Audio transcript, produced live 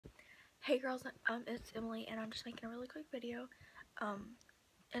Hey girls, it's Emily, and I'm just making a really quick video, and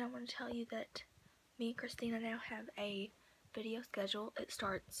I want to tell you that me and Christina now have a video schedule. It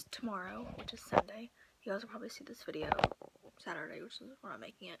starts tomorrow, which is Sunday. You guys will probably see this video Saturday, which is when I'm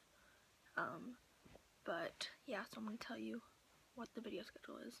making it, but yeah, so I'm going to tell you what the video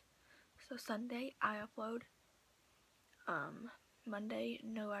schedule is. So Sunday, I upload, Monday,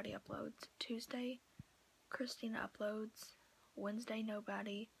 nobody uploads, Tuesday, Christina uploads, Wednesday,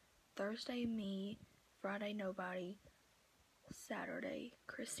 nobody, Thursday, me, Friday, nobody, Saturday,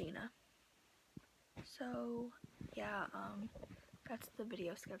 Christina. So yeah, that's the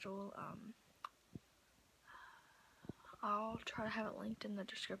video schedule. I'll try to have it linked in the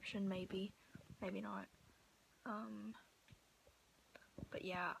description, maybe not. But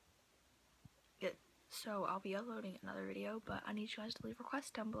yeah, so I'll be uploading another video, but I need you guys to leave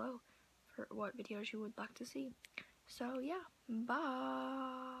requests down below for what videos you would like to see. So yeah,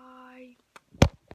 bye.